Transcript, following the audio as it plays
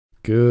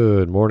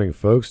Good morning,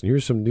 folks. And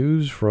here's some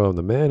news from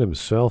the man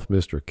himself,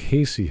 Mr.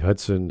 Casey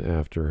Hudson,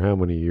 after how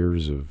many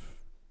years of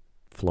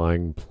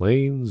flying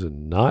planes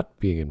and not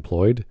being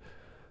employed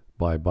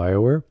by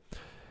BioWare.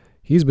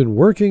 He's been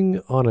working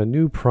on a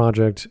new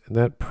project, and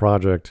that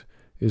project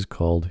is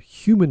called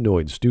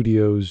Humanoid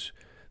Studios.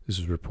 This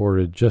is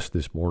reported just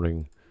this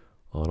morning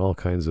on all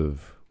kinds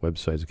of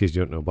websites. In case you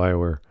don't know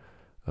BioWare,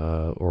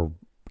 or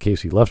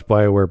Casey left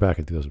BioWare back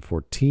in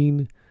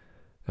 2014.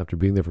 After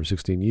being there for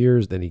 16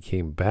 years, then he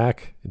came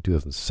back in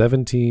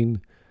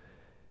 2017,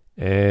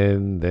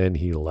 and then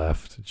he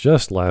left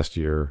just last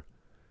year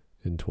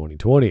in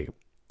 2020.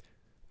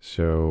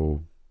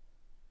 So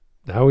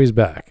now he's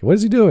back. What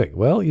is he doing?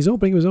 Well, he's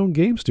opening his own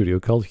game studio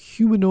called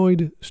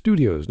Humanoid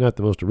Studios. Not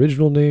the most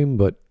original name,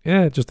 but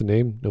just a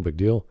name, no big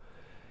deal.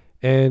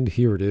 And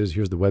here it is.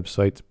 Here's the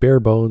website. It's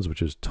bare bones,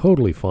 which is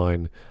totally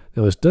fine.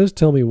 Now, this does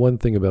tell me one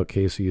thing about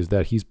Casey, is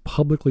that he's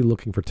publicly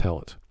looking for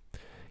talent.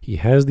 He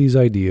has these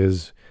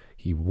ideas.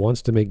 He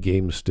wants to make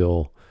games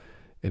still.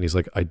 And he's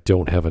like, I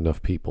don't have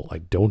enough people. I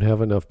don't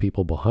have enough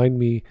people behind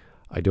me.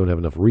 I don't have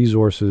enough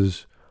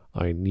resources.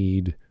 I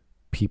need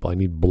people. I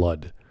need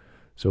blood.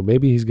 So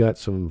maybe he's got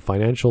some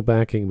financial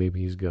backing.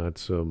 Maybe he's got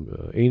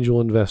some angel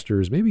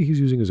investors. Maybe he's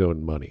using his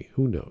own money.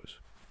 Who knows?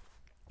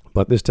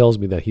 But this tells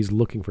me that he's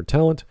looking for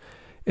talent.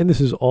 And this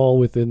is all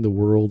within the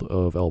world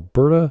of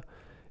Alberta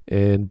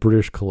and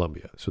British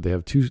Columbia. So they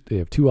have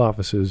two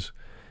offices.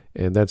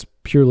 And that's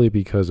purely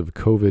because of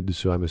COVID.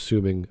 So I'm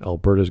assuming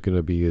Alberta is going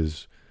to be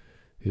his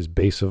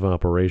base of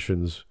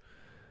operations,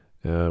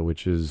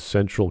 which is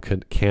central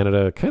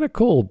Canada. Kind of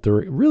cold.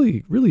 They're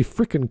really, really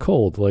freaking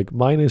cold, like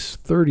minus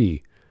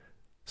 30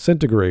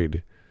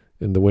 centigrade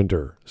in the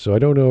winter. So I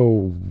don't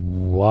know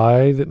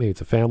why. Maybe it's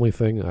a family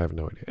thing. I have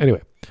no idea.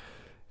 Anyway,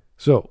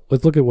 so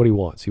let's look at what he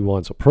wants. He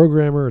wants a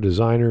programmer, a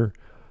designer,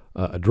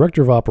 a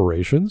director of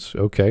operations.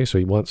 Okay, so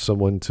he wants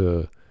someone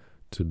to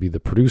be the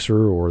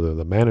producer or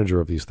the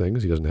manager of these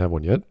things. He doesn't have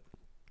one yet.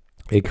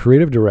 A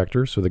creative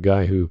director, so the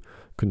guy who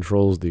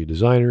controls the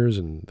designers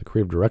and the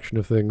creative direction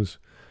of things.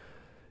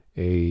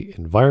 A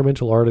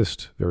environmental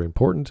artist, very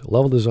important,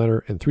 level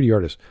designer, and 3D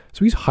artist.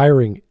 So he's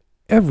hiring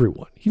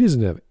everyone. He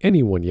doesn't have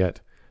anyone yet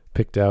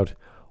picked out,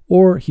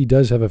 or he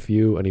does have a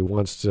few, and he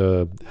wants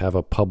to have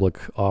a public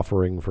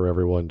offering for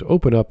everyone to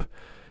open up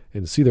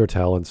and see their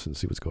talents and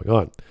see what's going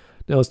on.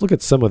 Now let's look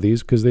at some of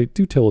these because they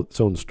do tell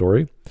its own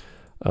story.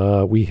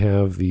 We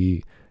have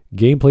the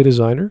gameplay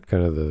designer,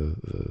 kind of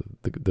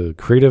the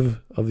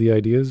creative of the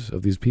ideas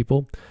of these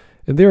people,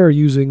 and they are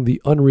using the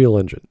Unreal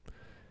Engine.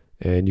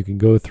 And you can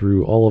go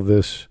through all of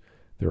this.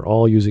 They're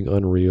all using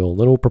Unreal,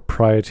 little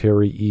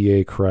proprietary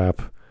EA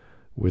crap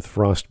with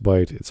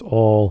Frostbite. It's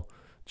all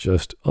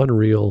just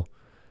Unreal,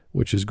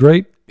 which is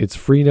great. It's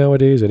free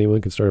nowadays. Anyone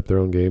can start up their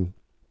own game,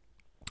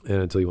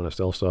 and until you want to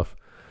sell stuff.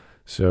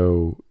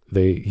 So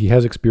he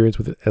has experience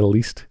with it, at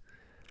least.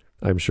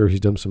 I'm sure he's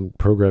done some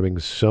programming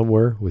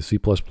somewhere with C++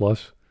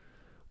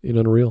 in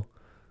Unreal.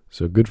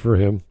 So good for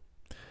him.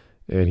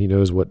 And he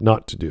knows what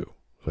not to do.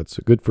 That's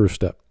a good first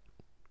step.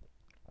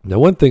 Now,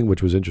 one thing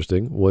which was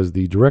interesting was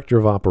the director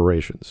of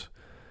operations.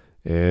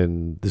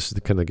 And this is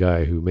the kind of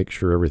guy who makes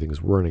sure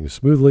everything's running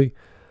smoothly.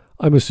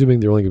 I'm assuming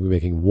they're only going to be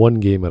making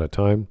one game at a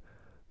time.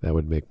 That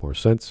would make more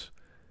sense.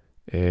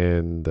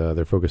 And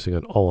they're focusing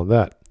on all of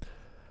that.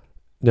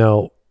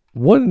 Now,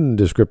 one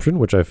description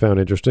which I found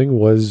interesting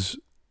was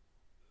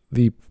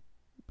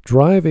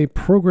drive a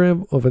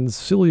program of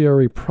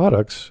ancillary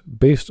products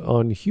based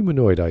on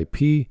humanoid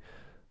IP,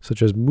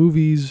 such as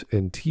movies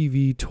and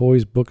TV,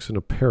 toys, books, and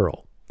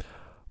apparel.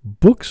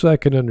 Books I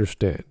can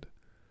understand.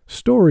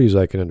 Stories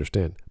I can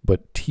understand.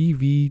 But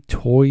TV,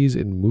 toys,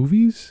 and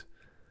movies?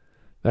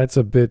 That's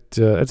a bit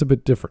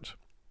different.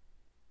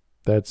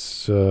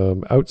 That's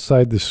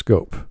outside the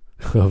scope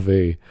of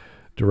a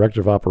director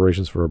of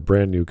operations for a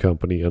brand new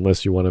company,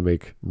 unless you want to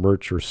make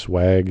merch or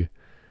swag.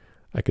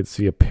 I could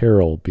see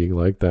apparel being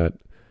like that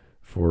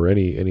for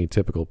any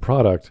typical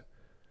product.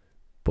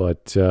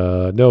 But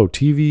no,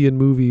 TV and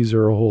movies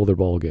are a whole other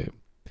ball game.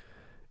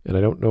 And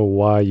I don't know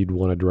why you'd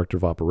want a director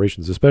of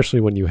operations,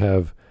 especially when you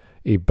have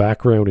a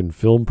background in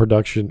film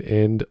production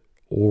and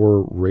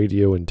or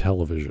radio and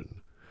television.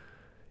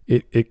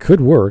 It could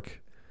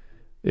work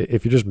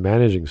if you're just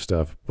managing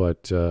stuff,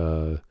 but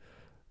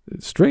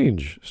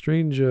strange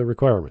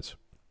requirements.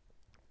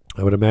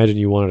 I would imagine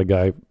you wanted a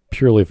guy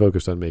purely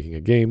focused on making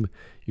a game.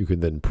 You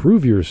can then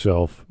prove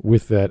yourself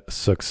with that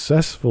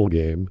successful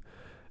game.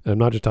 And I'm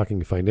not just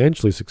talking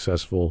financially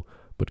successful,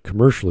 but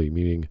commercially,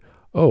 meaning,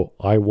 oh,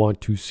 I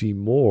want to see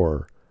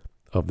more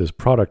of this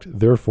product.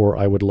 Therefore,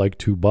 I would like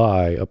to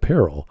buy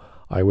apparel.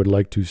 I would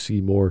like to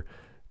see more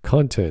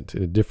content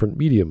in a different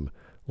medium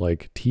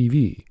like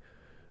TV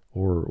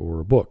or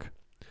a book.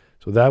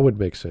 So that would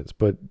make sense.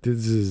 But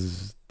this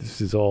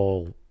is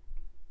all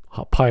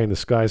pie in the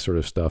sky sort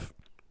of stuff.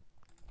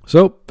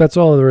 So that's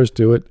all there is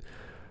to it.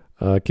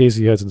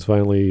 Casey Hudson's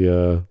finally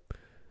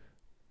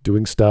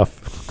doing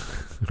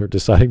stuff or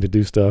deciding to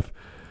do stuff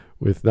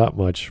with not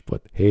much,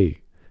 but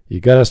hey, you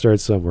got to start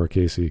somewhere,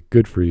 Casey.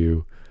 Good for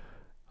you.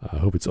 I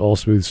hope it's all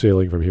smooth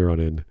sailing from here on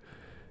in.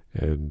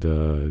 And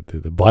the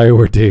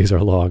BioWare days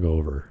are long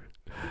over.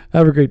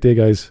 Have a great day,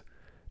 guys.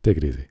 Take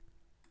it easy.